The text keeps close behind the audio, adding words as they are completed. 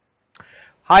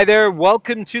Hi there,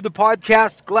 welcome to the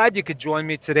podcast. Glad you could join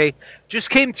me today. Just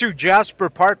came through Jasper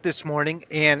Park this morning,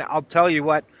 and I'll tell you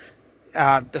what,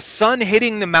 the sun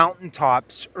hitting the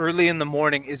mountaintops early in the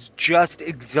morning is just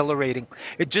exhilarating.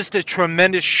 It's just a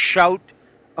tremendous shout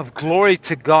of glory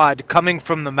to God coming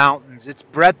from the mountains. It's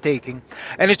breathtaking.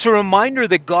 And it's a reminder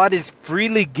that God has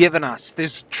freely given us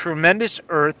this tremendous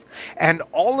earth and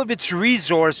all of its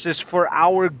resources for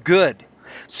our good,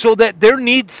 so that there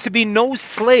needs to be no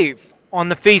slave on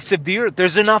the face of the earth.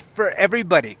 There's enough for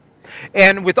everybody.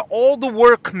 And with all the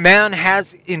work man has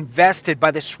invested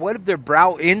by the sweat of their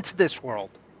brow into this world,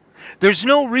 there's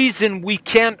no reason we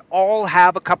can't all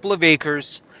have a couple of acres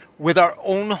with our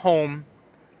own home,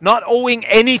 not owing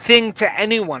anything to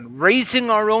anyone, raising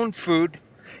our own food,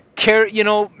 care,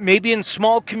 maybe in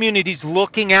small communities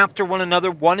looking after one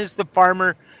another. One is the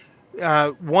farmer,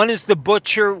 one is the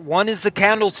butcher, one is the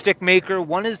candlestick maker,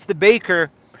 one is the baker.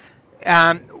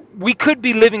 Um, we could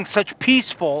be living such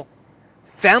peaceful,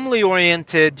 family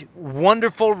oriented,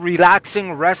 wonderful,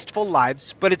 relaxing, restful lives,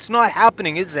 but it's not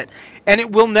happening, is it? And it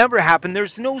will never happen.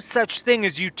 There's no such thing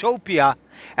as utopia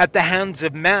at the hands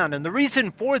of man. And the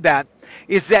reason for that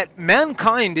is that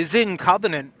mankind is in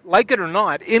covenant, like it or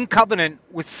not, in covenant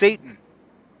with Satan.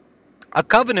 A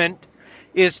covenant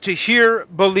is to hear,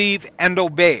 believe, and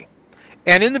obey.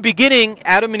 And in the beginning,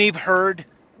 Adam and Eve heard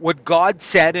what God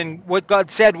said, and what God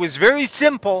said was very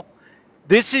simple.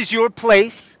 This is your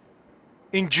place.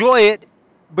 Enjoy it,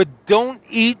 but don't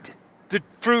eat the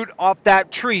fruit off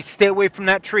that tree. Stay away from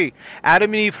that tree.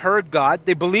 Adam and Eve heard God.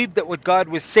 They believed that what God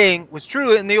was saying was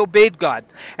true, and they obeyed God.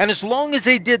 And as long as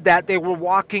they did that, they were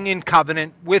walking in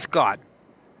covenant with God.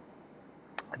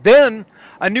 Then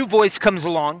a new voice comes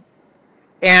along,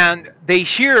 and they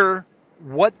hear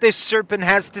what this serpent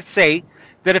has to say,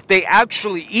 that if they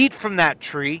actually eat from that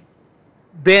tree,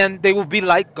 then they will be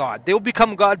like God. They will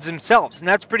become gods themselves, and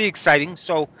that's pretty exciting.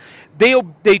 So they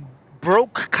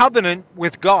broke covenant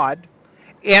with God,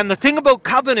 and the thing about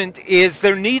covenant is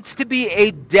there needs to be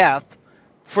a death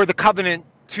for the covenant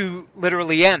to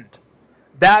literally end.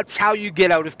 That's how you get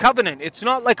out of covenant. It's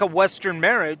not like a Western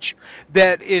marriage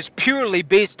that is purely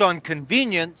based on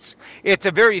convenience. It's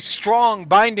a very strong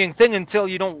binding thing until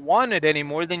you don't want it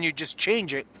anymore, then you just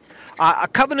change it. A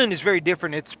covenant is very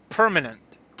different. It's permanent,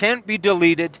 can't be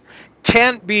deleted,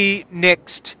 can't be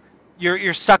nixed.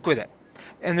 You're stuck with it.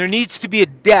 And there needs to be a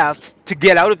death to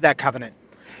get out of that covenant.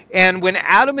 And when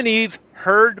Adam and Eve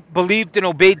heard, believed, and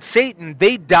obeyed Satan,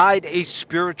 they died a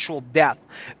spiritual death.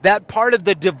 That part of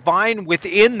the divine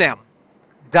within them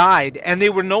died, and they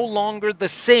were no longer the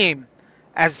same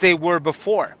as they were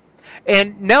before.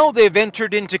 And now they've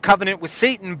entered into covenant with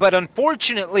Satan, but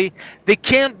unfortunately, they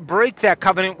can't break that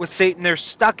covenant with Satan. They're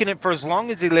stuck in it for as long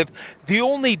as they live. The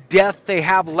only death they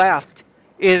have left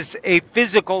is a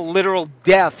physical, literal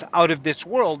death out of this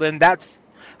world, and that's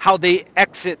how they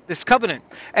exit this covenant.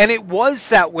 And it was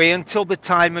that way until the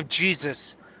time of Jesus,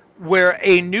 where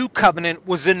a new covenant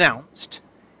was announced,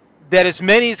 that as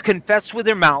many as confess with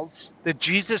their mouths that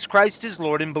Jesus Christ is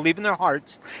Lord and believe in their hearts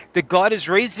that God has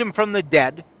raised him from the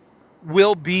dead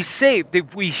will be saved. If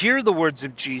we hear the words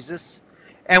of Jesus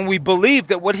and we believe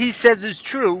that what he says is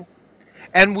true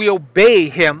and we obey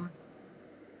him,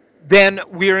 then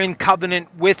we are in covenant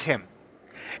with him.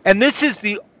 And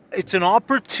it's an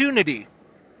opportunity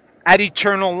at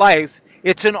eternal life.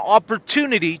 It's an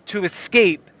opportunity to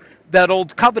escape that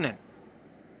old covenant.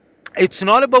 It's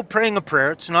not about praying a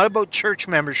prayer. It's not about church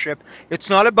membership. It's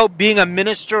not about being a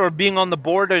minister or being on the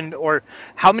board or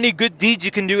how many good deeds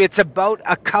you can do. It's about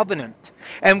a covenant.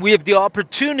 And we have the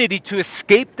opportunity to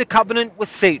escape the covenant with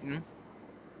Satan.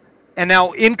 And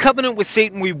now, in covenant with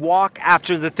Satan, we walk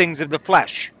after the things of the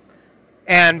flesh.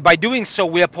 And by doing so,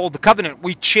 we uphold the covenant.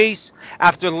 We chase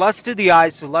after the lust of the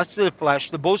eyes, the lust of the flesh,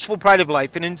 the boastful pride of life,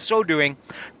 and in so doing,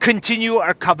 continue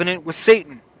our covenant with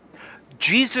Satan.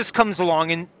 Jesus comes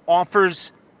along and offers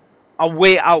a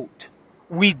way out.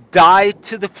 We die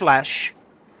to the flesh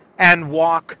and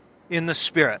walk in the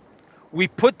Spirit. We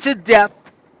put to death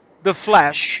the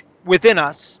flesh within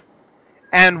us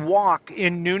and walk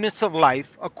in newness of life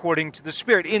according to the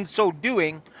Spirit. In so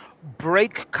doing,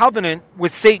 break covenant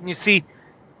with Satan. You see,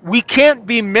 we can't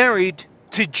be married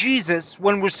to Jesus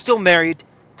when we're still married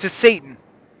to Satan.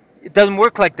 It doesn't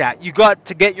work like that. You got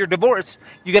to get your divorce.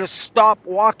 You got to stop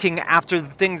walking after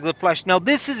the things of the flesh. Now,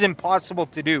 this is impossible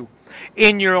to do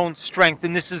in your own strength,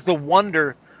 and this is the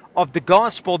wonder of the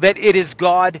gospel, that it is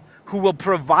God who will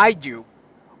provide you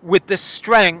with the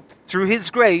strength through his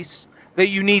grace that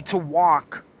you need to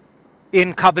walk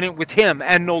in covenant with him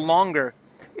and no longer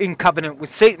in covenant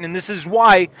with Satan. And this is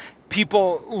why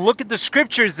people look at the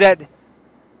scriptures that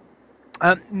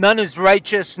None is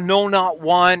righteous, no, not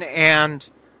one, and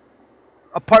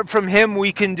apart from him,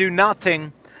 we can do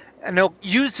nothing. And he'll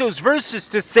use those verses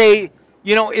to say,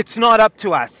 it's not up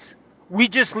to us. We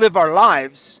just live our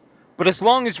lives. But as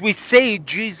long as we say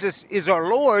Jesus is our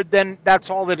Lord, then that's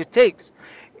all that it takes.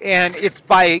 And it's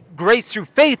by grace through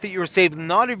faith that you're saved,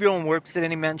 not of your own works, that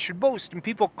any man should boast. And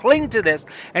people cling to this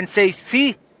and say,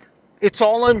 see, it's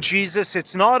all on Jesus.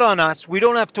 It's not on us. We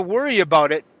don't have to worry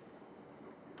about it.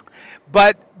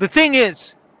 But the thing is,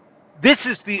 this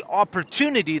is the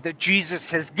opportunity that Jesus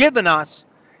has given us,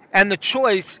 and the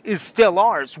choice is still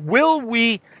ours. Will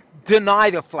we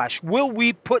deny the flesh? Will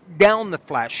we put down the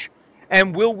flesh?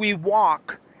 And will we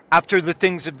walk after the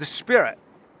things of the Spirit?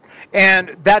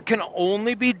 And that can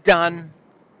only be done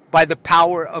by the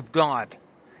power of God.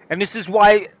 And this is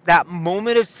why that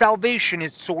moment of salvation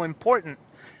is so important.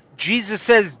 Jesus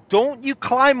says, don't you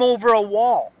climb over a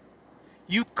wall.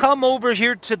 You come over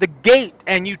here to the gate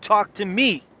and you talk to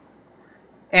me,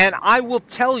 and I will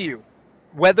tell you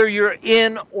whether you're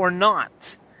in or not.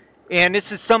 And this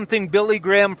is something Billy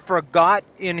Graham forgot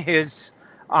in his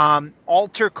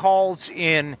altar calls,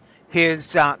 in his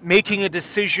making a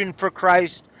decision for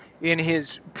Christ, in his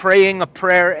praying a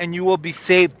prayer, and you will be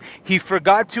saved. He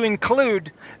forgot to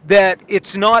include that it's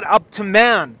not up to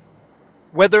man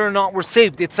whether or not we're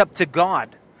saved, it's up to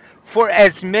God. For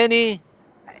as many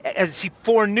as he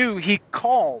foreknew, he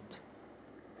called.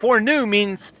 Foreknew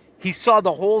means he saw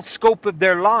the whole scope of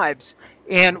their lives,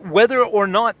 and whether or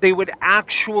not they would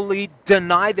actually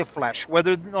deny the flesh,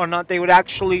 whether or not they would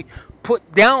actually put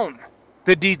down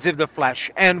the deeds of the flesh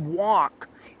and walk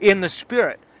in the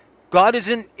Spirit. God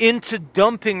isn't into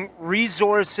dumping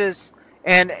resources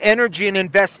and energy and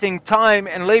investing time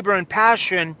and labor and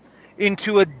passion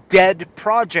into a dead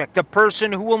project, a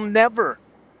person who will never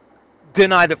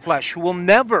deny the flesh, who will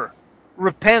never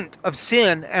repent of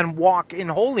sin and walk in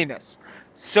holiness.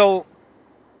 So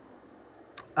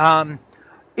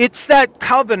it's that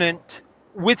covenant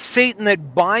with Satan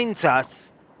that binds us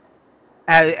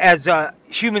as a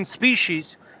human species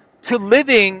to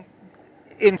living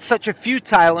in such a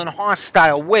futile and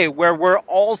hostile way where we're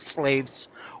all slaves,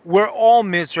 we're all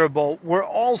miserable, we're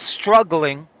all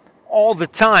struggling all the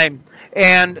time,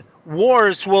 and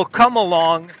wars will come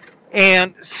along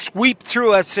and sweep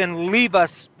through us and leave us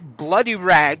bloody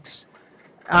rags.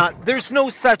 There's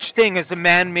no such thing as a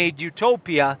man made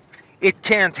utopia. It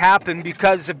can't happen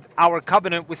because of our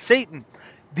covenant with Satan.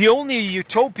 The only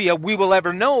utopia we will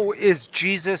ever know is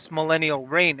Jesus' millennial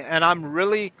reign, and I'm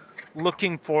really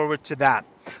looking forward to that.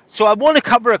 So I want to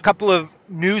cover a couple of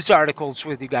news articles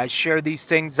with you guys, share these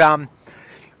things.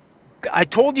 I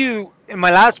told you in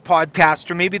my last podcast,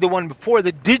 or maybe the one before,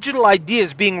 that digital ID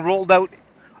is being rolled out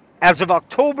as of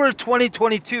October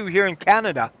 2022 here in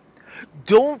Canada.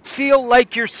 Don't feel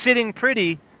like you're sitting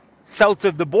pretty south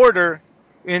of the border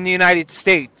in the United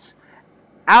States.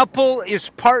 Apple is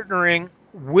partnering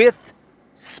with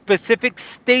specific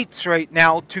states right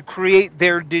now to create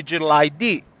their digital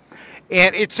ID.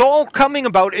 And it's all coming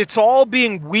about, it's all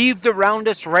being weaved around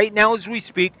us right now as we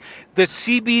speak. The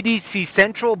CBDC,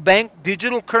 central bank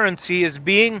digital currency, is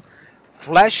being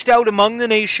fleshed out among the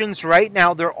nations right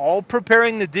now. They're all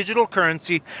preparing the digital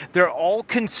currency. They're all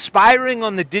conspiring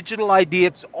on the digital ID.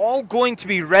 It's all going to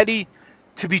be ready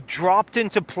to be dropped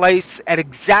into place at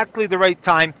exactly the right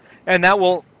time. And that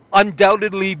will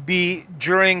undoubtedly be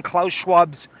during Klaus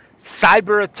Schwab's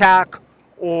cyber attack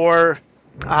or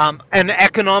an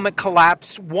economic collapse.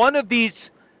 One of these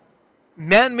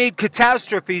man-made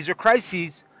catastrophes or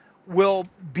crises will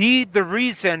be the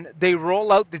reason they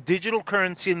roll out the digital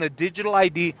currency and the digital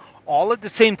ID all at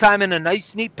the same time in a nice,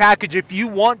 neat package. If you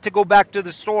want to go back to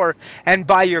the store and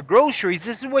buy your groceries,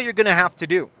 this is what you're going to have to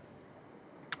do.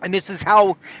 And this is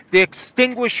how they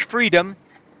extinguish freedom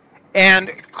and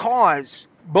cause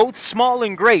both small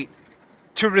and great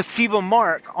to receive a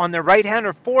mark on their right hand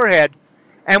or forehead,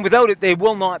 and without it, they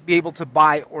will not be able to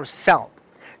buy or sell.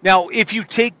 Now, if you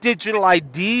take digital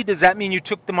ID, does that mean you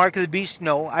took the mark of the beast?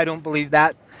 No, I don't believe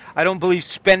that. I don't believe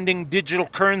spending digital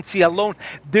currency alone.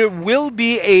 There will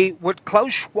be what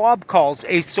Klaus Schwab calls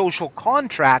a social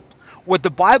contract, what the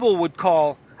Bible would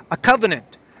call a covenant.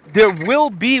 There will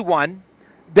be one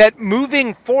that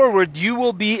moving forward you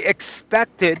will be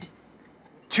expected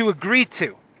to agree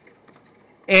to.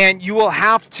 And you will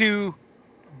have to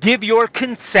give your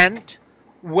consent,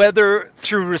 whether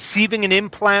through receiving an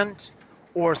implant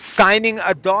or signing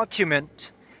a document.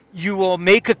 You will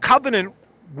make a covenant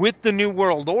with the New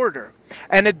World Order.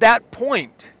 And at that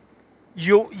point,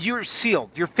 you're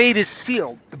sealed. Your fate is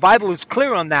sealed. The Bible is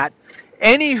clear on that.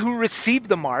 Any who receive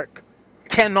the mark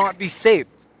cannot be saved.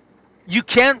 You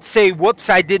can't say, whoops,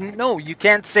 I didn't know. You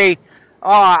can't say,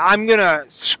 I'm going to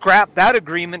scrap that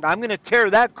agreement. I'm going to tear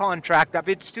that contract up.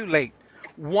 It's too late.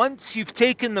 Once you've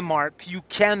taken the mark, you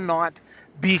cannot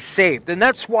be saved. And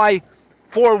that's why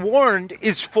forewarned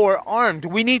is forearmed.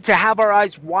 We need to have our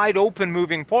eyes wide open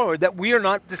moving forward, that we are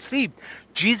not deceived.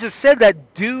 Jesus said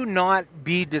that do not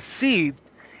be deceived.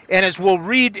 And as we'll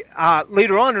read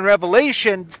later on in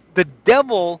Revelation, the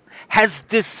devil has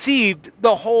deceived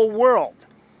the whole world.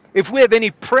 If we have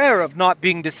any prayer of not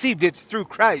being deceived, it's through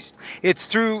Christ. It's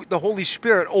through the Holy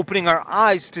Spirit opening our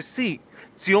eyes to see.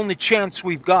 It's the only chance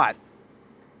we've got.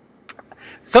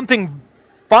 Something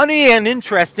funny and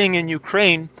interesting in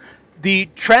Ukraine, the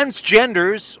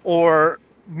transgenders or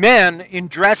men in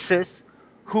dresses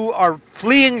who are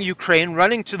fleeing Ukraine,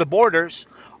 running to the borders,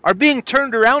 are being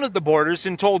turned around at the borders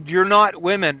and told, "You're not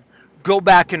women, go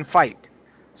back and fight."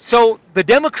 So the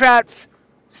Democrats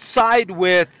side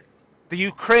with the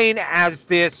Ukraine as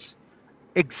this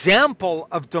example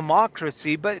of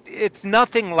democracy, but it's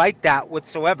nothing like that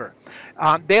whatsoever.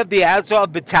 They have the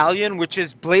Azov Battalion, which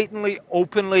is blatantly,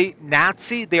 openly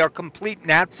Nazi. They are complete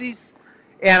Nazis.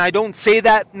 And I don't say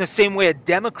that in the same way a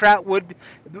Democrat would.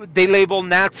 They label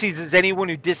Nazis as anyone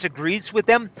who disagrees with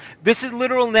them. This is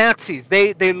literal Nazis.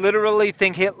 They literally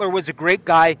think Hitler was a great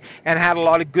guy and had a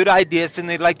lot of good ideas, and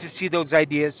they'd like to see those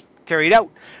ideas carried out.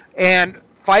 And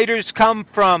fighters come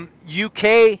from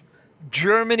UK,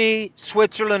 Germany,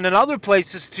 Switzerland, and other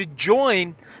places to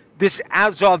join this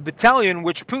Azov battalion,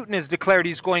 which Putin has declared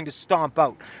he's going to stomp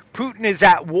out. Putin is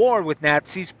at war with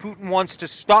Nazis. Putin wants to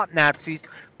stop Nazis.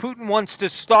 Putin wants to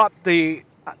stop the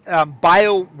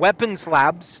bioweapons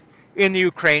labs in the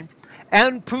Ukraine.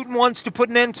 And Putin wants to put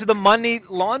an end to the money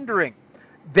laundering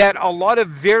that a lot of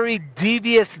very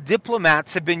devious diplomats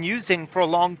have been using for a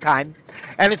long time.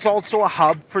 And it's also a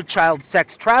hub for child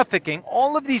sex trafficking.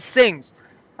 All of these things.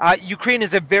 Ukraine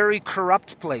is a very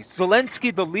corrupt place.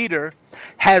 Zelensky, the leader,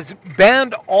 has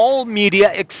banned all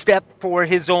media except for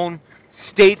his own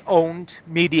state owned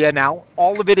media now.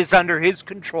 All of it is under his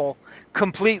control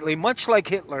completely, much like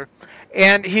Hitler.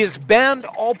 And he has banned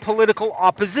all political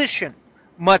opposition,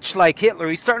 much like Hitler.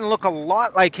 He's starting to look a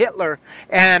lot like Hitler.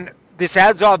 And this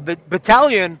Azov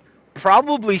battalion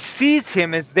probably sees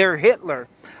him as their Hitler.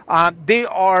 They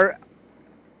are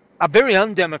a very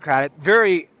undemocratic,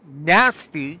 very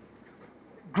nasty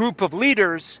group of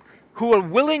leaders who are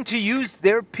willing to use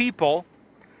their people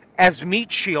as meat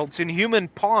shields and human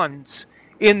pawns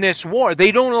in this war.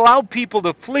 They don't allow people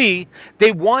to flee.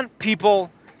 They want people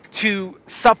to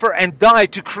suffer and die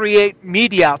to create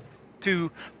media to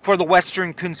for the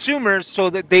Western consumers so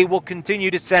that they will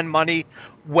continue to send money,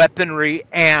 weaponry,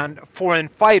 and foreign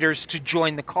fighters to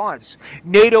join the cause.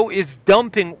 NATO is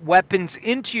dumping weapons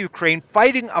into Ukraine,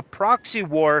 fighting a proxy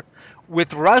war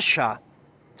with Russia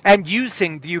and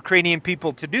using the Ukrainian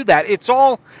people to do that. It's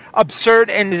all absurd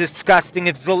and disgusting.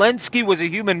 If Zelensky was a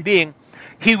human being,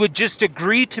 he would just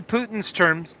agree to Putin's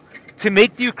terms to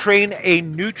make the Ukraine a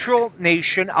neutral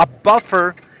nation, a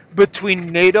buffer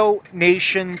between NATO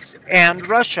nations and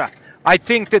Russia. I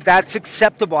think that that's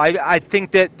acceptable. I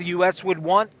think that the U.S. would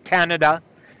want Canada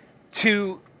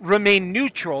to remain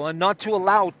neutral and not to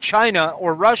allow China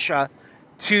or Russia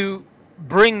to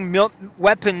bring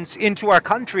weapons into our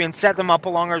country and set them up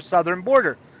along our southern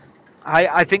border.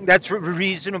 I think that's a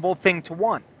reasonable thing to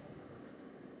want.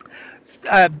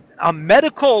 A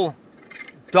medical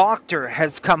doctor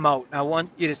has come out. I want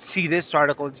you to see this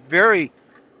article. It's very,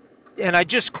 and I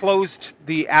just closed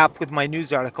the app with my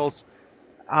news articles.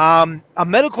 A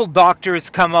medical doctor has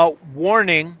come out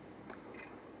warning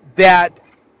that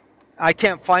I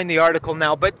can't find the article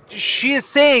now, but she is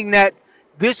saying that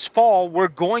this fall we're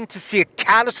going to see a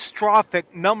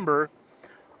catastrophic number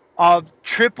of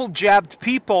triple jabbed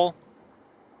people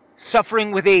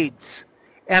suffering with AIDS.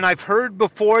 And I've heard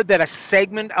before that a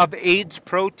segment of AIDS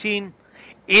protein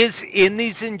is in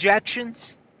these injections.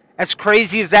 As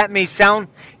crazy as that may sound,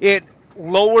 it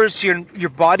lowers your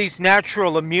body's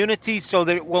natural immunity so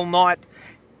that it will not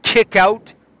kick out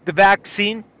the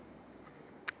vaccine.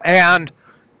 And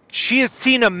she has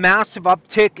seen a massive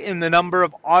uptick in the number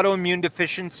of autoimmune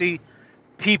deficiency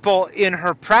people in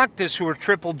her practice who are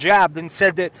triple jabbed, and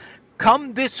said that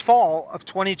come this fall of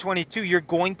 2022, you're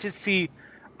going to see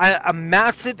a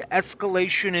massive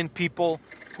escalation in people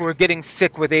who are getting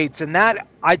sick with AIDS. And that,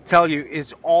 I tell you, is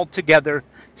altogether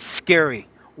scary.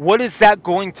 What is that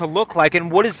going to look like?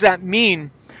 And what does that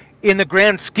mean in the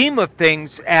grand scheme of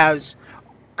things as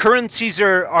currencies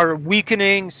are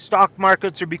weakening, stock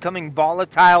markets are becoming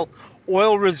volatile,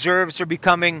 oil reserves are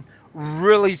becoming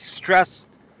really stressed.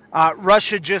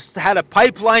 Russia just had a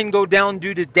pipeline go down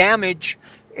due to damage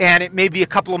and it may be a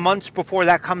couple of months before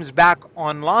that comes back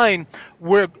online.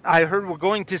 I heard we're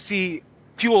going to see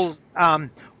fuel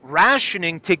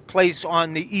rationing take place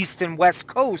on the east and west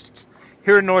coasts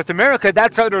here in North America.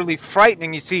 That's utterly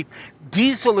frightening. You see,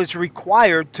 diesel is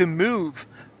required to move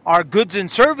our goods and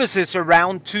services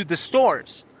around to the stores.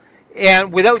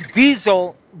 And without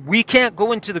diesel, we can't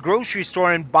go into the grocery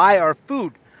store and buy our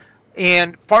food,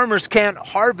 and farmers can't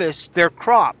harvest their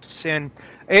crops, and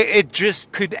it just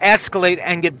could escalate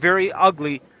and get very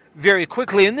ugly very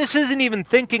quickly. And this isn't even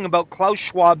thinking about Klaus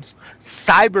Schwab's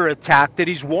cyber attack that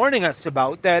he's warning us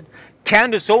about, that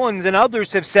Candace Owens and others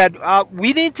have said,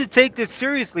 we need to take this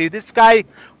seriously. This guy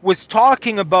was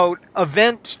talking about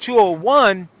Event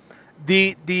 201,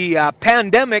 the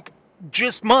pandemic,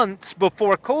 just months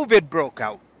before COVID broke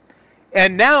out.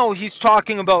 And now he's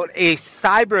talking about a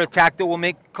cyber attack that will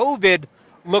make COVID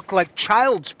look like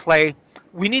child's play.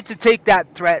 We need to take that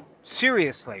threat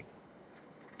seriously.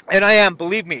 And I am,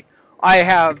 believe me, I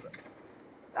have,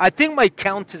 I think my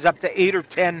count is up to 8 or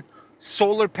 10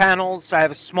 solar panels. I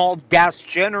have a small gas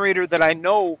generator that I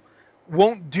know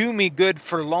won't do me good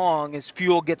for long as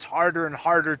fuel gets harder and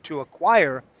harder to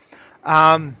acquire.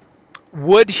 Um,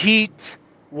 Wood heat,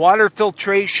 water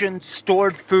filtration,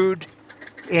 stored food,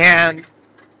 and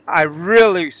I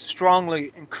really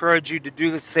strongly encourage you to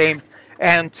do the same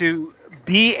and to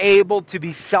be able to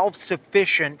be self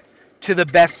sufficient to the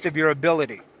best of your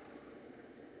ability.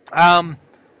 Um,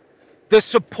 the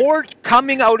support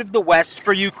coming out of the West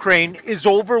for Ukraine is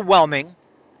overwhelming.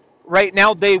 Right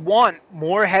now, they want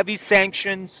more heavy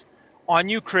sanctions on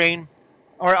Ukraine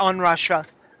or on Russia.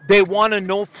 They want a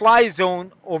no fly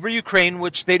zone over Ukraine,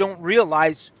 which they don't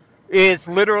realize is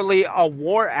literally a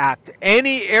war act.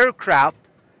 Any aircraft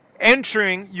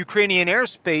entering Ukrainian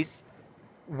airspace,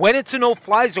 when it's a no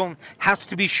fly zone, has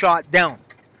to be shot down.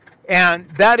 And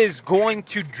that is going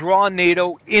to draw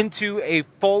NATO into a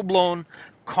full blown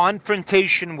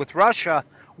confrontation with Russia,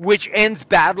 which ends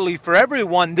badly for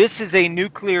everyone. This is a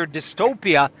nuclear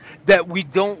dystopia that we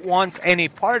don't want any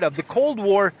part of. The Cold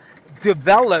War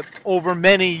developed over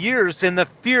many years, and the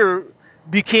fear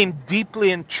became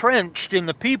deeply entrenched in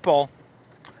the people.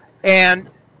 And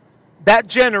that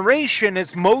generation is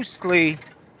mostly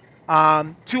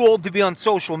too old to be on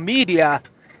social media.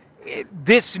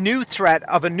 This new threat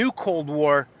of a new Cold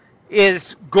War is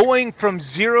going from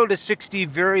 0 to 60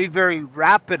 very, very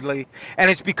rapidly, and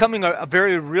it's becoming a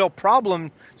very real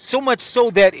problem. So much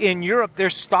so that in Europe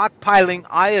they're stockpiling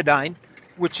iodine,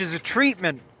 which is a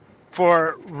treatment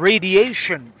for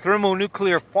radiation,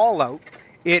 thermonuclear fallout.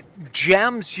 It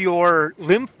jams your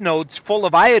lymph nodes full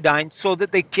of iodine so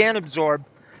that they can't absorb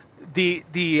the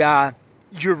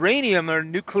uranium or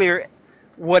nuclear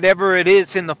whatever it is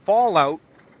in the fallout,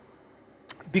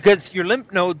 because your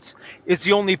lymph nodes is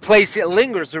the only place it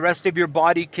lingers. The rest of your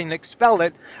body can expel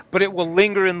it, but it will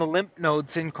linger in the lymph nodes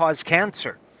and cause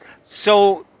cancer.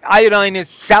 So iodine is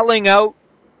selling out.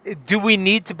 Do we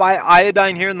need to buy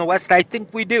iodine here in the West? I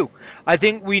think we do. I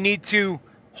think we need to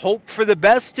hope for the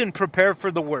best and prepare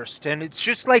for the worst. And it's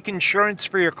just like insurance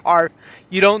for your car.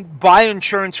 You don't buy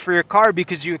insurance for your car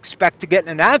because you expect to get in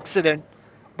an accident.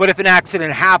 But if an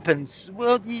accident happens,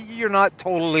 well, you're not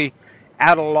totally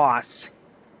at a loss.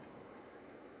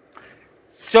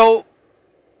 So,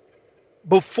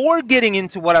 before getting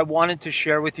into what I wanted to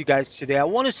share with you guys today, I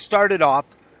want to start it off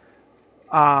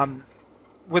um,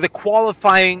 with a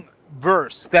qualifying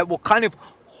verse that will kind of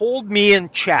hold me in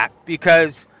check,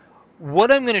 because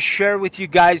what I'm going to share with you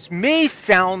guys may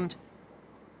sound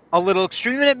a little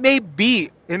extreme, and it may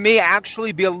be. It may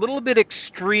actually be a little bit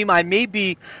extreme. I may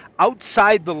be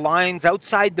outside the lines,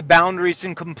 outside the boundaries,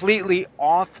 and completely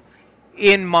off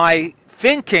in my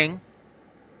thinking.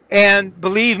 And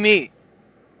believe me,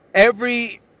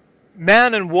 every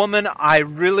man and woman I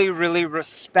really, really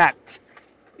respect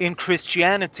in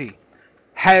Christianity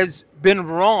has been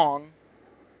wrong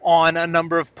on a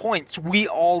number of points. We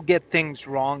all get things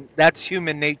wrong. That's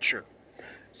human nature.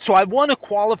 So I want to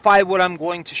qualify what I'm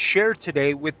going to share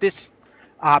today with this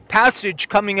passage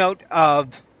coming out of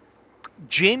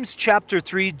James chapter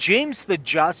 3. James the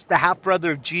just, the half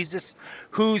brother of Jesus,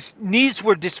 whose knees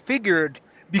were disfigured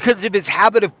because of his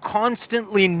habit of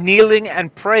constantly kneeling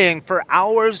and praying for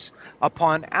hours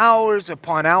upon hours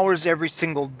every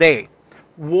single day,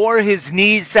 wore his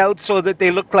knees out so that they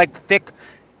looked like thick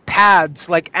pads,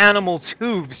 like animals'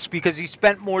 hooves, because he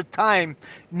spent more time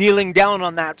kneeling down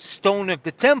on that stone of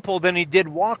the temple than he did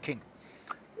walking.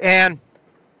 And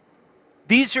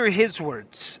these are his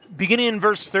words, beginning in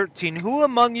verse 13. Who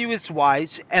among you is wise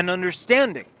and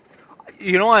understanding?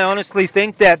 You know, I honestly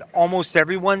think that almost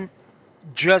everyone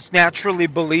just naturally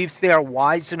believes they are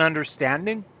wise and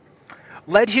understanding.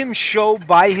 Let him show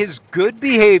by his good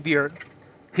behavior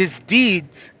his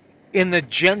deeds in the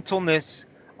gentleness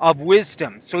of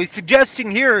wisdom. So he's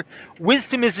suggesting here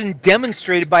wisdom isn't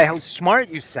demonstrated by how smart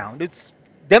you sound, it's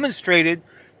demonstrated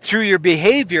through your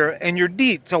behavior and your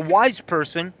deeds. A wise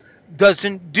person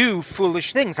doesn't do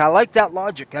foolish things. I like that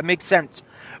logic, that makes sense.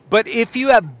 But if you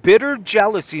have bitter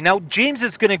jealousy, now James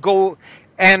is going to go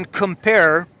and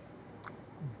compare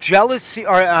jealousy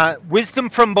or wisdom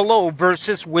from below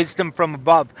versus wisdom from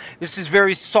above. This is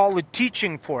very solid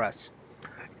teaching for us.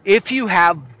 If you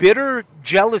have bitter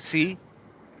jealousy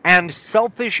and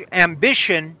selfish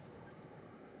ambition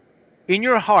in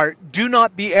your heart, do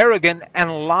not be arrogant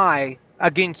and lie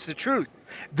against the truth.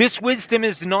 This wisdom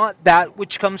is not that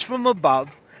which comes from above,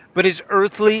 but is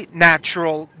earthly,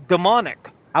 natural, demonic.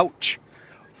 Ouch.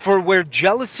 For where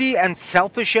jealousy and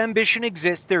selfish ambition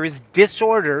exist, there is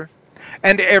disorder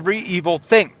and every evil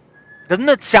thing. Doesn't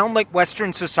that sound like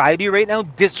Western society right now?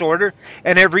 Disorder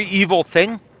and every evil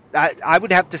thing? I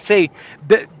would have to say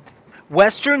that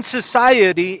Western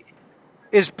society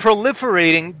is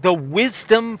proliferating the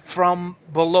wisdom from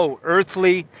below,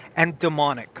 earthly and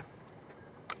demonic.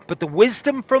 But the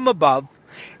wisdom from above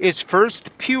is first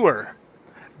pure,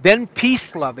 then peace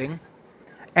loving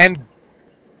and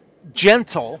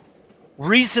gentle,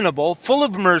 reasonable, full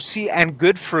of mercy and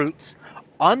good fruits,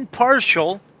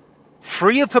 unpartial,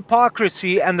 free of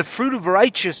hypocrisy, and the fruit of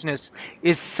righteousness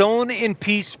is sown in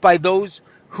peace by those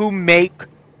who make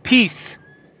peace.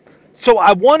 So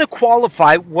I want to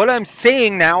qualify what I'm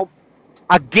saying now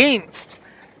against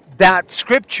that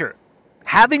scripture.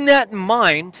 Having that in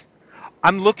mind,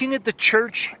 I'm looking at the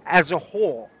church as a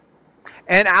whole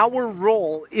and our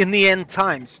role in the end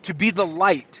times to be the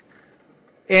light.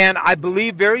 And I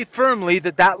believe very firmly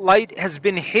that that light has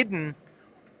been hidden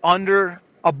under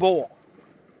a bowl,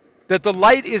 that the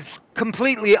light is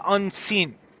completely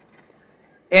unseen,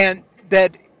 and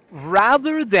that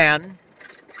rather than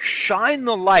shine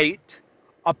the light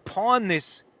upon this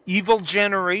evil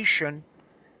generation,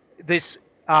 this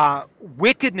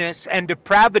wickedness and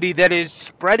depravity that is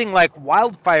spreading like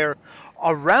wildfire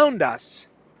around us,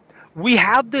 we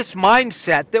have this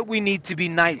mindset that we need to be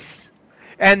nice.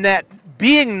 And that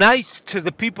being nice to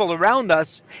the people around us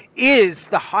is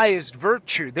the highest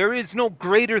virtue. There is no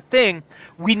greater thing.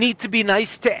 We need to be nice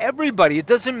to everybody. It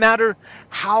doesn't matter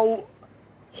how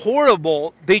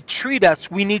horrible they treat us,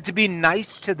 we need to be nice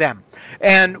to them.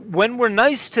 And when we're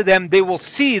nice to them, they will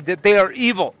see that they are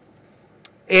evil.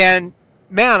 And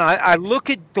man, I look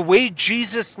at the way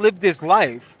Jesus lived his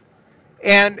life,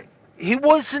 and he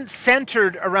wasn't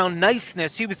centered around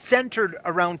niceness, he was centered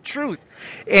around truth.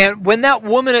 And when that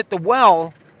woman at the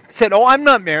well said, "Oh, I'm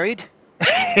not married,"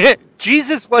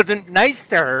 Jesus wasn't nice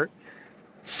to her,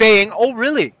 saying, "Oh,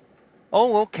 really?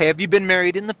 Oh, okay. Have you been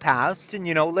married in the past?" And,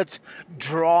 let's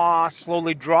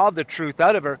slowly draw the truth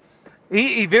out of her.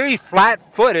 He very flat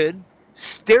footed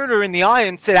stared her in the eye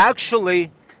and said,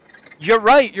 "Actually, you're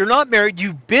right. You're not married.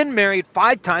 You've been married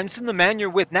 5 times, and the man you're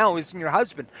with now isn't your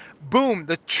husband." Boom,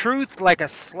 the truth like a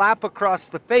slap across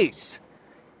the face.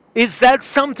 Is that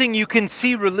something you can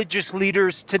see religious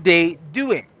leaders today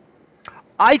doing?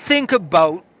 I think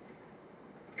about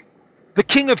the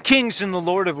King of Kings and the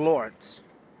Lord of Lords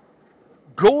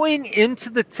going into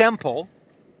the temple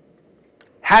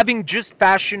having just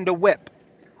fashioned a whip.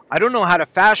 I don't know how to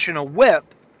fashion a whip.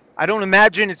 I don't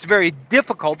imagine it's very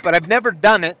difficult, but I've never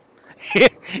done it.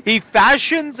 He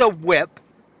fashions a whip,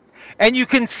 and you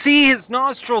can see his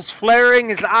nostrils flaring,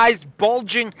 his eyes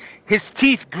bulging, his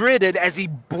teeth gritted as he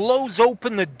blows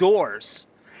open the doors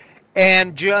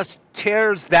and just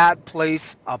tears that place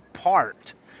apart,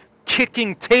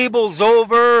 kicking tables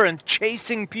over and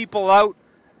chasing people out.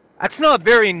 That's not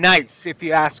very nice, if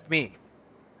you ask me.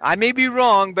 I may be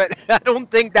wrong, but I don't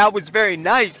think that was very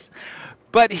nice.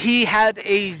 But he had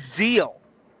a zeal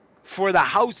for the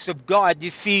house of God.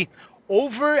 You see,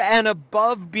 over and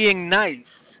above being nice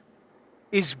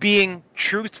is being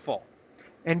truthful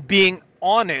and being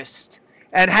honest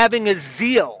and having a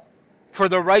zeal for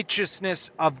the righteousness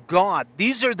of God.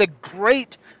 These are the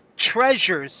great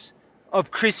treasures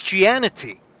of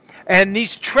Christianity. And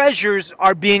these treasures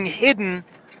are being hidden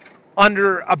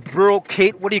under a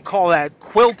brocade, what do you call that?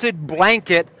 Quilted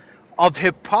blanket of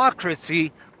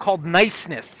hypocrisy called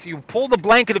niceness. You pull the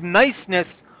blanket of niceness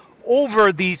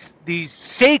over these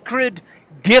sacred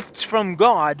gifts from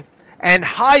God and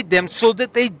hide them so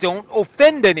that they don't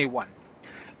offend anyone.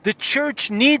 The church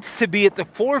needs to be at the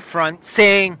forefront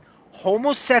saying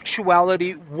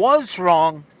homosexuality was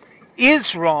wrong, is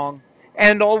wrong,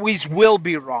 and always will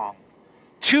be wrong.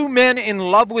 Two men in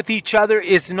love with each other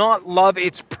is not love,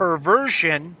 it's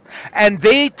perversion, and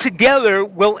they together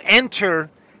will enter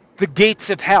the gates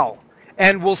of hell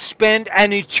and will spend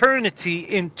an eternity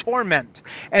in torment.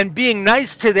 And being nice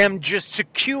to them just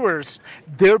secures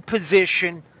their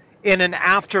position in an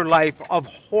afterlife of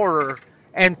horror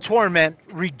and torment,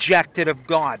 rejected of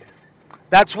God.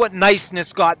 That's what niceness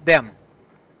got them.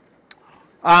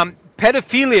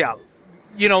 Pedophilia,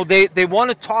 they want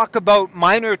to talk about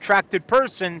minor attracted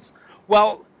persons.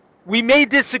 Well, we may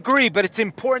disagree, but it's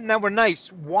important that we're nice.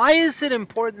 Why is it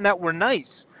important that we're nice?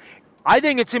 I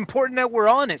think it's important that we're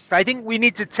honest. I think we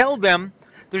need to tell them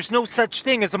there's no such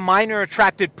thing as a minor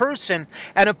attracted person,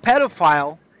 and a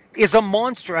pedophile is a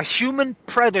monster, a human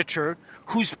predator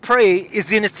whose prey is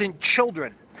innocent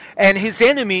children. And his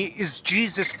enemy is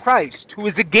Jesus Christ, who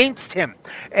is against him.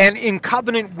 And in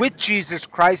covenant with Jesus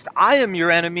Christ, I am your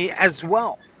enemy as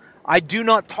well. I do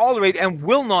not tolerate and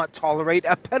will not tolerate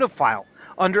a pedophile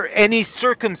under any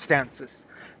circumstances.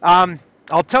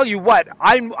 I'll tell you what,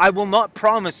 I will not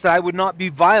promise that I would not be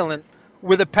violent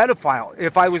with a pedophile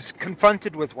if I was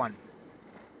confronted with one.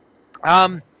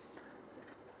 Um,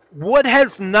 what has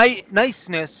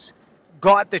niceness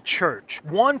got the church?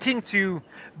 Wanting to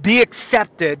be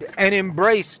accepted and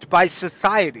embraced by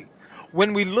society.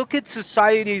 When we look at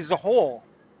society as a whole,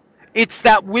 it's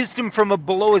that wisdom from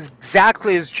below is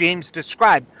exactly as James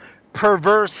described,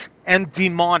 perverse and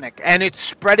demonic, and it's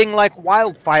spreading like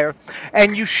wildfire.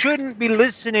 And you shouldn't be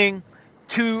listening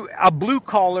to a blue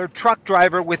collar truck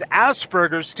driver with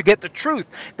Asperger's to get the truth.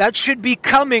 That should be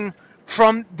coming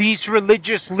from these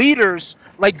religious leaders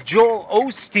like Joel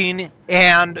Osteen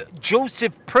and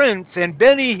Joseph Prince and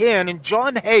Benny Hinn and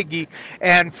John Hagee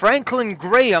and Franklin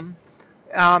Graham.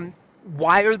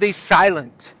 Why are they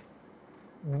silent?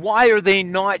 Why are they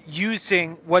not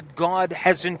using what God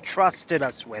has entrusted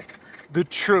us with? The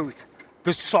truth,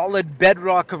 the solid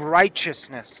bedrock of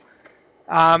righteousness.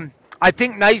 I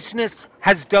think niceness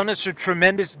has done us a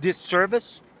tremendous disservice.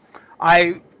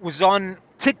 I was on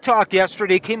TikTok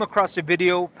yesterday, came across a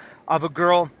video of a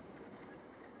girl,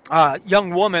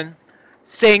 young woman,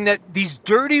 saying that these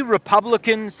dirty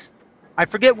Republicans, I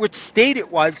forget which state it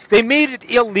was, they made it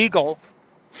illegal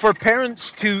for parents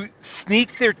to sneak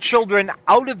their children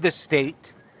out of the state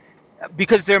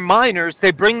because they're minors.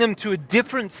 They bring them to a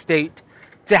different state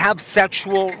to have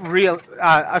sexual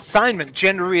assignment,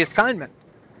 gender reassignment.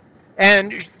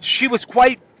 And she was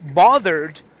quite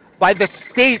bothered by the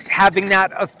state having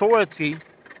that authority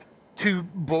to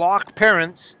block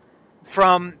parents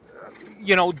from,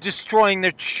 destroying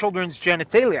their children's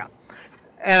genitalia.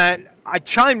 And I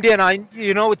chimed in.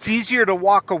 It's easier to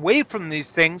walk away from these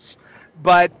things,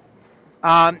 but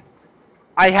um,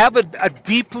 I have a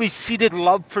deeply seated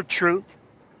love for truth,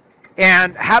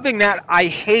 and having that, I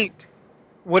hate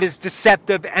what is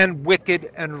deceptive and wicked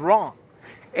and wrong.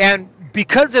 And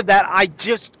because of that, I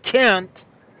just can't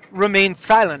remain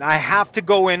silent. I have to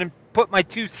go in and put my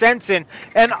 2 cents in.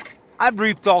 And I've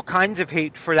reaped all kinds of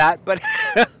hate for that, but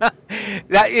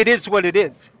that it is what it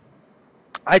is.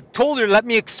 I told her, let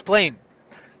me explain.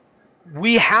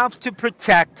 We have to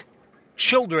protect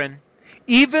children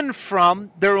even from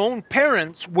their own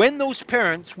parents when those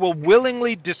parents will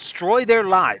willingly destroy their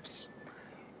lives.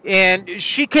 And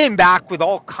she came back with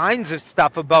all kinds of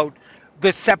stuff about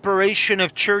the separation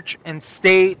of church and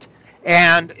state,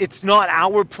 and it's not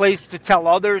our place to tell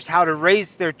others how to raise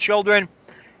their children.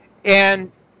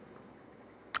 And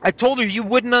I told her, you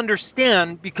wouldn't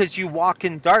understand because you walk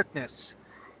in darkness.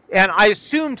 And I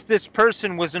assumed this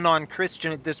person was a non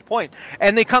Christian at this point.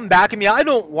 And they come back at me, I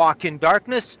don't walk in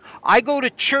darkness. I go to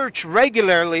church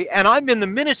regularly and I'm in the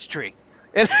ministry.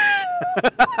 And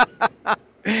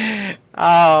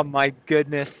oh my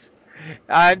goodness.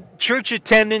 Church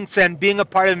attendance and being a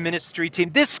part of the ministry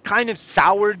team, this kind of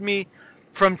soured me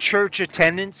from church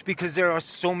attendance because there are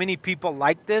so many people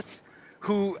like this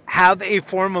who have a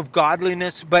form of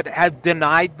godliness but have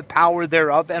denied the power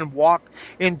thereof and walk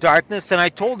in darkness. And I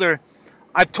told her,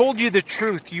 I've told you the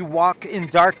truth, you walk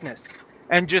in darkness,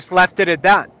 and just left it at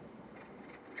that.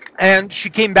 And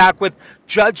she came back with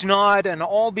judge not and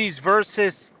all these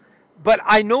verses. But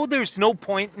I know there's no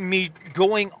point in me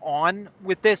going on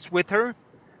with this with her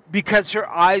because her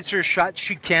eyes are shut.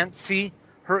 She can't see.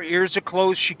 Her ears are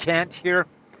closed. She can't hear.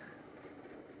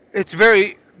 It's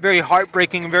very, very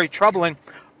heartbreaking and very troubling.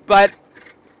 But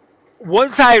was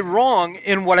I wrong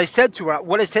in what I said to her?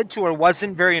 What I said to her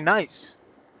wasn't very nice.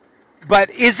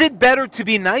 But is it better to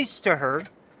be nice to her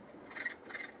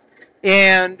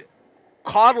and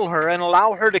coddle her and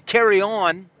allow her to carry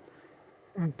on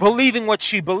believing what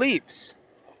she believes?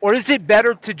 Or is it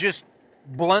better to just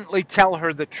bluntly tell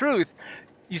her the truth?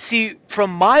 You see,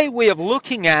 from my way of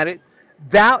looking at it,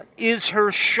 that is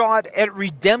her shot at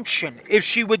redemption. If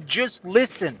she would just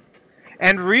listen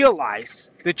and realize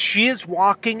that she is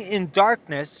walking in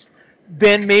darkness,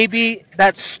 then maybe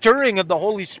that stirring of the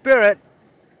Holy Spirit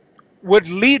would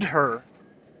lead her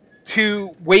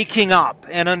to waking up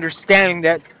and understanding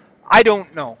that I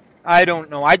don't know. I don't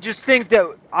know. I just think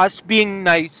that us being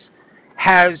nice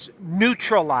has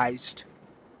neutralized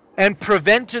and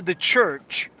prevented the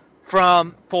church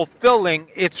from fulfilling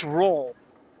its role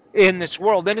in this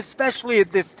world, and especially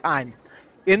at this time.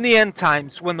 In the end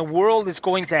times, when the world is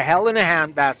going to hell in a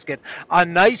handbasket, a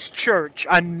nice church,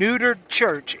 a neutered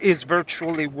church, is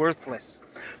virtually worthless.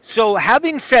 So,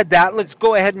 having said that, let's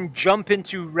go ahead and jump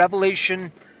into Revelation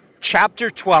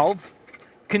chapter 12,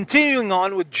 continuing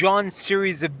on with John's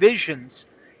series of visions.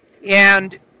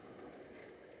 And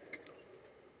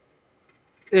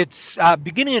it's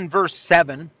beginning in verse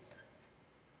 7.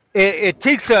 It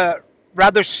takes a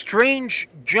rather strange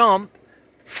jump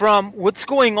from what's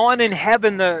going on in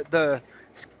heaven, the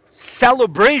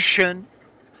celebration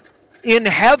in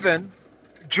heaven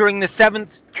during the seventh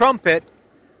trumpet,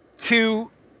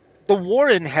 to the war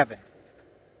in heaven.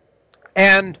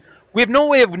 And we have no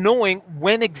way of knowing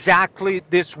when exactly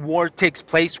this war takes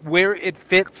place, where it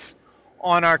fits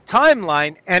on our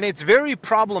timeline, and it's very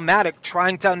problematic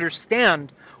trying to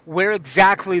understand where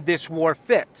exactly this war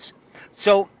fits.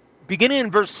 So, beginning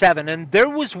in verse 7, and there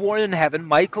was war in heaven,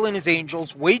 Michael and his angels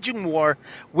waging war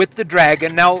with the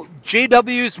dragon. Now,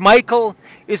 JW's Michael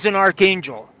is an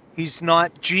archangel. He's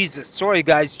not Jesus. Sorry,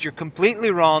 guys, you're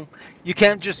completely wrong. You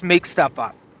can't just make stuff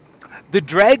up. The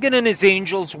dragon and his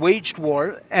angels waged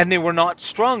war, and they were not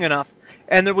strong enough,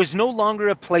 and there was no longer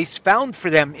a place found for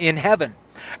them in heaven.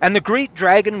 And the great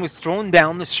dragon was thrown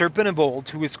down, the serpent of old,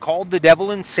 who is called the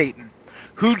devil and Satan,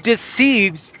 who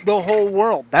deceives the whole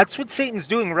world. That's what Satan's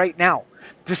doing right now,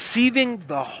 deceiving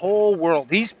the whole world.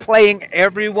 He's playing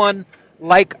everyone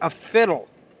like a fiddle.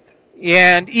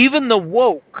 And even the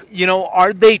woke,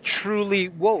 are they truly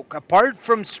woke? Apart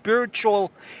from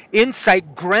spiritual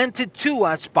insight granted to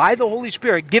us by the Holy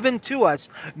Spirit, given to us,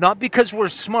 not because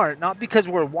we're smart, not because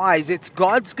we're wise, it's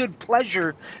God's good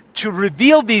pleasure to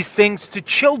reveal these things to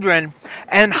children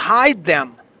and hide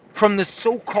them from the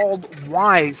so-called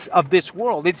wise of this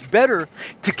world. It's better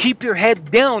to keep your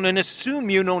head down and assume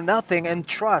you know nothing and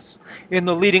trust in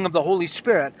the leading of the Holy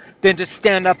Spirit than to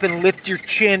stand up and lift your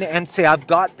chin and say, I've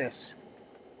got this.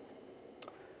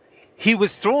 He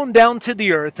was thrown down to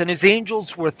the earth, and his angels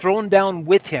were thrown down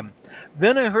with him.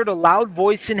 Then I heard a loud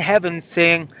voice in heaven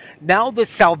saying, now the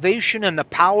salvation and the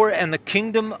power and the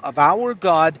kingdom of our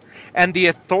God and the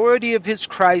authority of his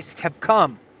Christ have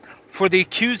come. For the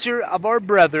accuser of our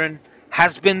brethren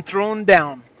has been thrown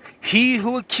down, he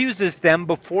who accuses them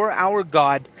before our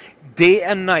God day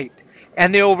and night.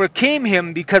 And they overcame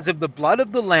him because of the blood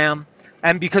of the Lamb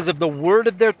and because of the word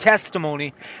of their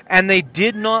testimony, and they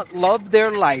did not love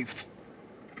their life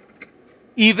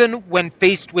even when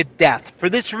faced with death. For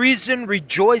this reason,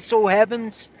 rejoice, O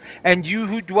heavens, and you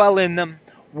who dwell in them.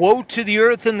 Woe to the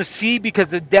earth and the sea, because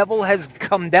the devil has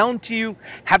come down to you,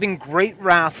 having great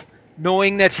wrath,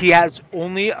 knowing that he has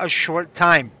only a short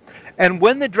time. And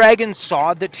when the dragon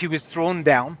saw that he was thrown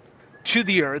down to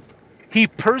the earth, he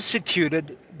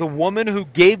persecuted the woman who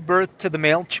gave birth to the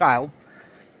male child.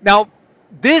 Now,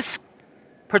 this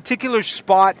particular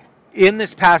spot in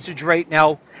this passage right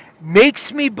now makes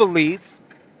me believe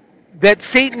that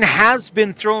Satan has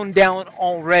been thrown down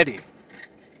already.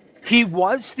 He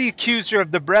was the accuser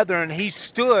of the brethren. He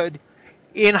stood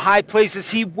in high places.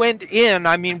 He went in.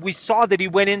 I mean, we saw that he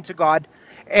went into God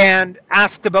and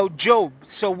asked about Job.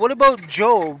 So, what about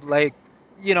Job? Like,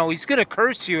 he's going to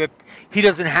curse you if he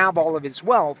doesn't have all of his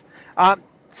wealth.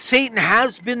 Satan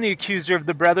has been the accuser of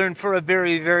the brethren for a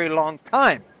very, very long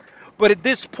time. But at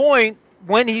this point,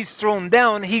 when he's thrown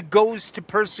down, he goes to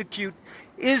persecute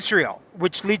Israel,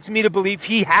 which leads me to believe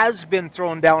he has been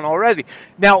thrown down already.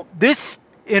 Now, this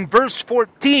in verse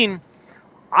 14,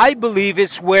 I believe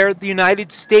is where the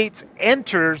United States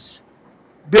enters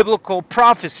biblical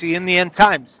prophecy in the end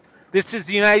times. This is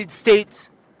the United States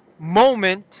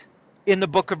moment in the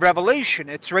book of Revelation.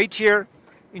 It's right here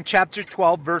in chapter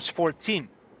 12, verse 14.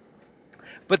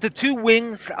 But the two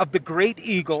wings of the great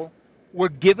eagle were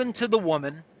given to the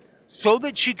woman so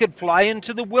that she could fly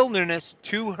into the wilderness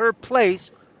to her place.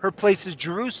 Her place is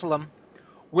Jerusalem,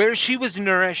 where she was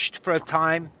nourished for a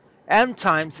time and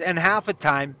times and half a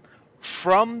time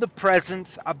from the presence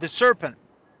of the serpent.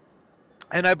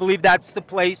 And I believe that's the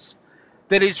place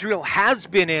that Israel has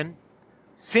been in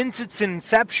since its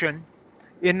inception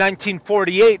in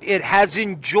 1948. It has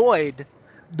enjoyed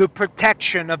the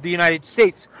protection of the United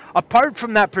States. Apart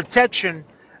from that protection,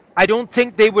 I don't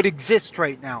think they would exist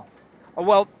right now.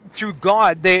 Well, through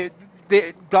God,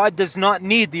 God does not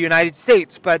need the United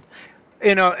States, but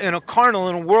in a carnal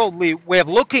and a worldly way of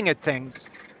looking at things,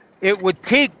 it would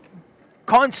take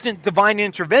constant divine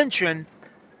intervention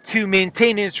to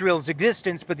maintain Israel's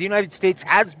existence, but the United States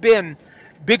has been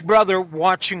Big Brother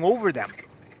watching over them.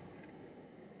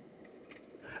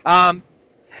 Um,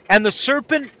 and the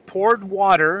serpent poured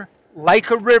water like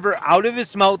a river out of his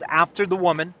mouth after the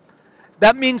woman.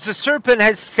 That means the serpent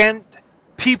has sent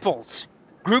peoples,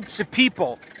 groups of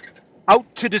people, out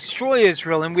to destroy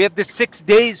Israel. And we have the 6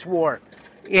 Days War.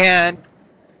 And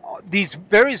these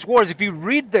various wars, if you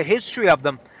read the history of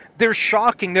them, they're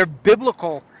shocking. They're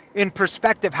biblical in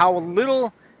perspective, how a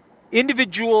little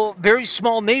individual, very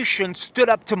small nation stood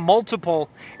up to multiple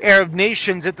Arab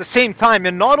nations at the same time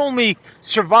and not only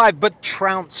survived, but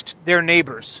trounced their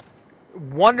neighbors.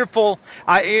 Wonderful.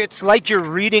 It's like you're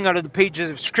reading out of the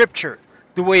pages of Scripture,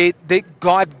 the way that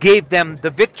God gave them the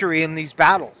victory in these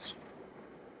battles,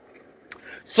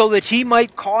 so that he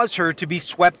might cause her to be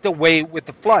swept away with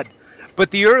the flood.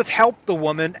 But the earth helped the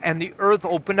woman, and the earth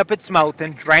opened up its mouth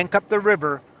and drank up the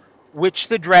river which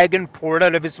the dragon poured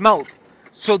out of his mouth.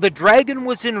 So the dragon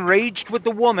was enraged with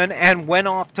the woman and went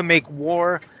off to make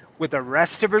war with the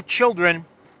rest of her children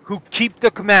who keep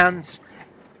the commands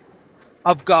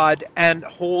of God and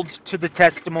hold to the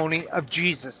testimony of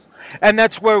Jesus. And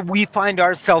that's where we find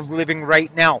ourselves living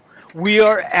right now. We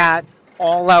are at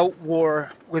all out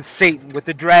war with Satan, with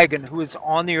the dragon who is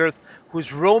on the earth, who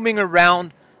is roaming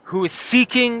around, who is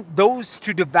seeking those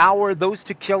to devour, those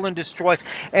to kill and destroy.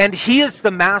 And he is the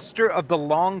master of the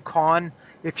long con.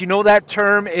 If you know that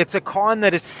term, it's a con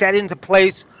that is set into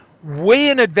place way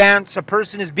in advance. A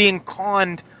person is being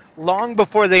conned long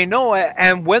before they know it.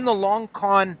 And when the long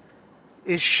con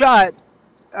is shut,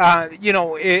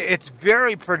 it's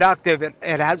very productive.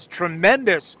 It has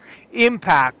tremendous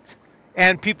impact,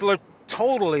 and people are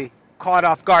totally caught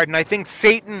off guard. And I think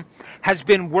Satan has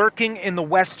been working in the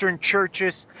Western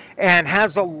churches and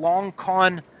has a long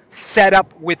con set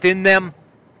up within them.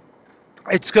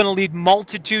 It's going to lead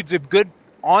multitudes of good,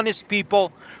 honest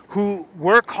people who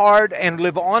work hard and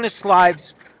live honest lives,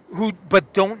 who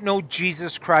but don't know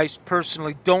Jesus Christ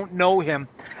personally, don't know him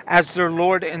as their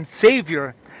Lord and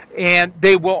Savior, and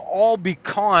they will all be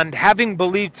conned, having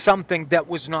believed something that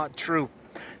was not true.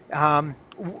 Um,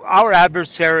 our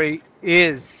adversary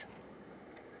is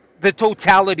the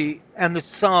totality and the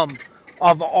sum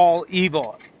of all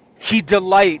evil. He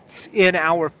delights in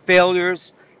our failures.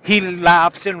 He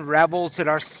laughs and revels at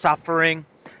our suffering.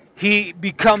 He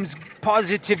becomes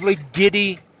positively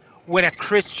giddy when a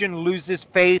Christian loses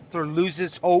faith or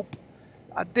loses hope.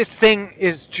 This thing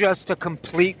is just a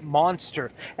complete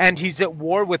monster, and he's at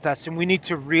war with us, and we need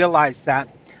to realize that.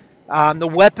 The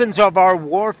weapons of our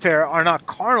warfare are not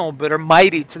carnal, but are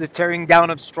mighty to the tearing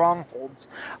down of strongholds.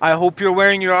 I hope you're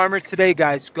wearing your armor today,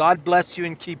 guys. God bless you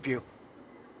and keep you.